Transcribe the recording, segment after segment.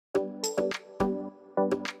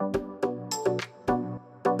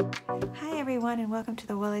everyone, and welcome to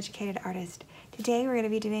the Well-Educated Artist. Today we're going to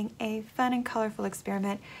be doing a fun and colorful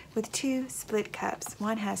experiment with two split cups.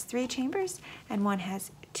 One has 3 chambers and one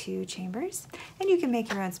has 2 chambers. And you can make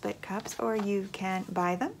your own split cups, or you can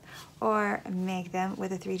buy them or make them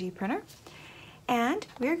with a 3D printer. And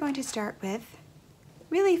we're going to start with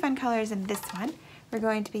really fun colors in this one. We're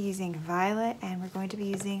going to be using violet and we're going to be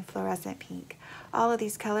using fluorescent pink. All of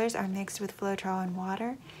these colors are mixed with Floetrol and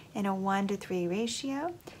water in a 1:3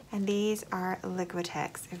 ratio, and these are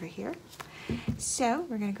Liquitex over here. So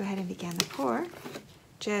we're going to go ahead and begin the pour,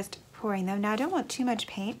 just pouring them. Now I don't want too much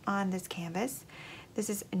paint on this canvas. This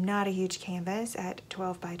is not a huge canvas at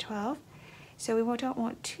 12 by 12, so we don't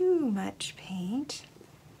want too much paint,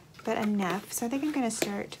 but enough. So I think I'm going to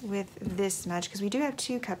start with this much because we do have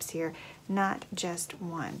 2 cups here, not just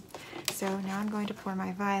 1. So now I'm going to pour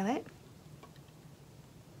my violet.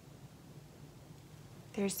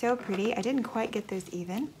 They're so pretty. I didn't quite get those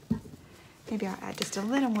even. Maybe I'll add just a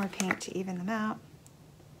little more paint to even them out.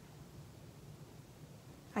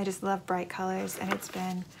 I just love bright colors, and it's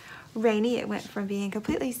been rainy. It went from being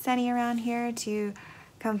completely sunny around here to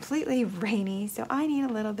completely rainy, so I need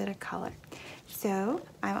a little bit of color. So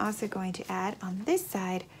I'm also going to add on this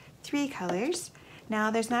side 3 colors.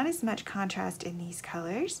 Now there's not as much contrast in these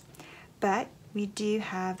colors, but we do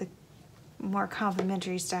have the more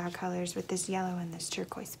complementary style colors with this yellow and this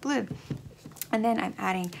turquoise blue. And then I'm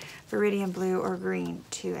adding Viridian blue or green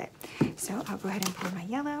to it. So I'll go ahead and pour my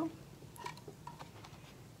yellow.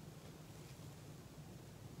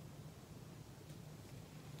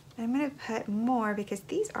 I'm going to put more because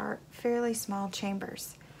these are fairly small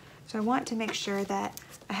chambers. So I want to make sure that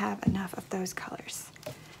I have enough of those colors.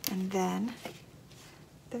 And then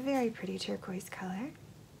the very pretty turquoise color.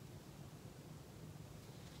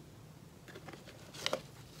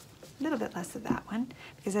 A little bit less of that one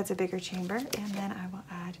because that's a bigger chamber, and then I will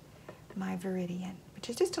add my Viridian, which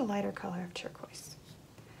is just a lighter color of turquoise.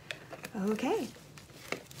 Okay,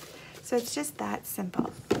 so it's just that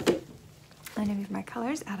simple. I'm gonna move my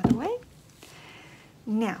colors out of the way.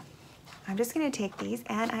 Now, I'm just gonna take these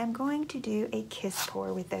and I'm going to do a kiss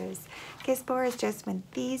pour with those. Kiss pour is just when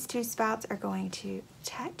these 2 spouts are going to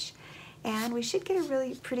touch, and we should get a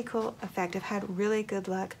really pretty cool effect. I've had really good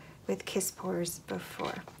luck with kiss pours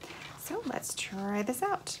before. So let's try this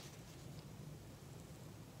out.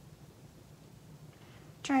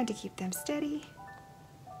 Trying to keep them steady.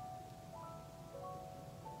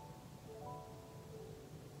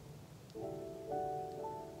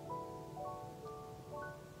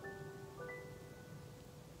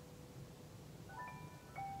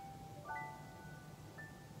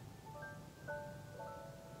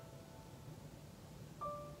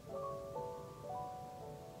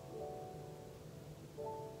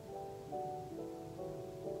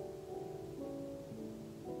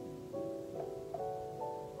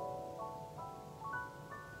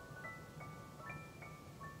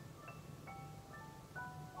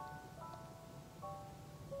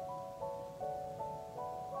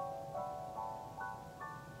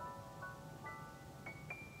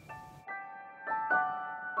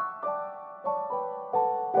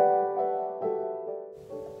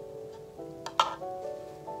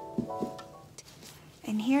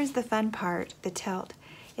 And here's the fun part, the tilt.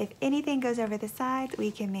 If anything goes over the sides,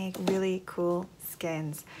 we can make really cool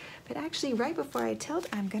skins. But actually, right before I tilt,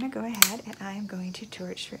 I'm gonna go ahead and I am going to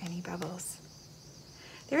torch for any bubbles.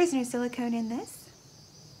 There is no silicone in this,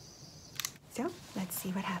 so let's see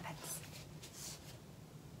what happens.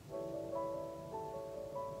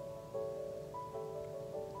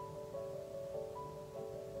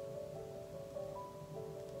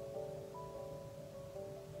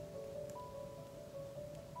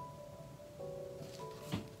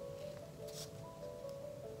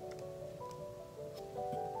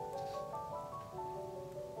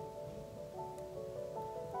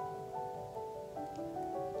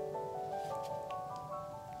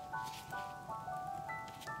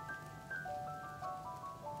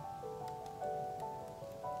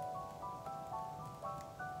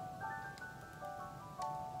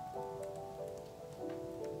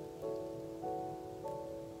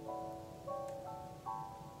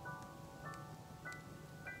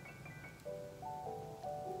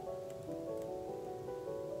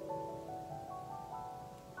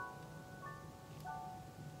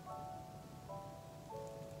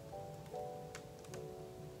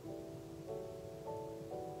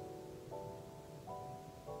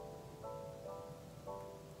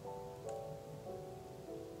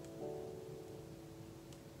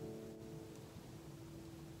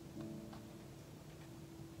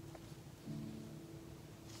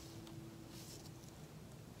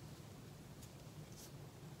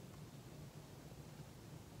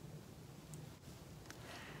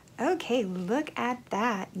 Okay, look at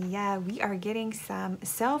that. Yeah, we are getting some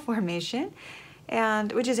cell formation,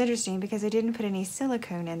 and which is interesting because I didn't put any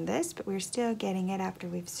silicone in this, but we're still getting it after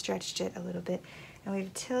we've stretched it a little bit and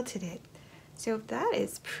we've tilted it. So that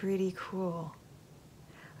is pretty cool.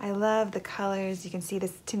 I love the colors. You can see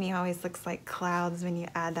this, to me, always looks like clouds when you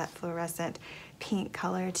add that fluorescent pink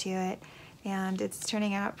color to it. And it's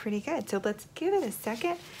turning out pretty good. So let's give it a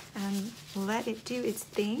second and let it do its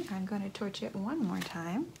thing. I'm going to torch it one more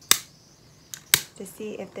time to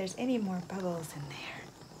see if there's any more bubbles in there.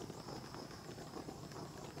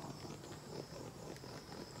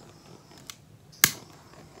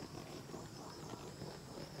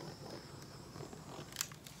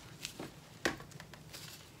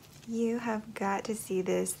 You have got to see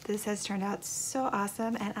this. This has turned out so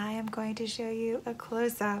awesome, and I am going to show you a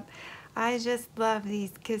close-up. I just love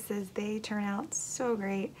these kisses. They turn out so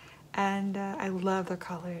great, and I love the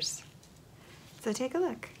colors. So take a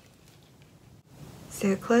look.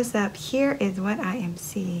 So close up, here is what I am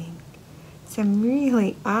seeing. Some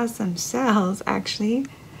really awesome cells, actually,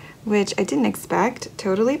 which I didn't expect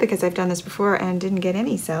totally because I've done this before and didn't get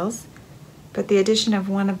any cells. But the addition of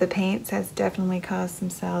one of the paints has definitely caused some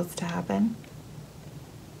cells to happen.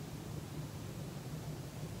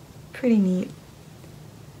 Pretty neat.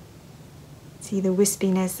 See the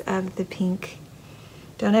wispiness of the pink.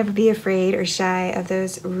 Don't ever be afraid or shy of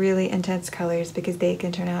those really intense colors because they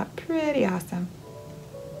can turn out pretty awesome.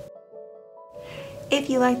 If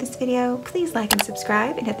you like this video, please like and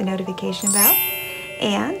subscribe and hit the notification bell.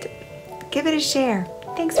 And give it a share.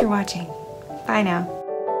 Thanks for watching. Bye now.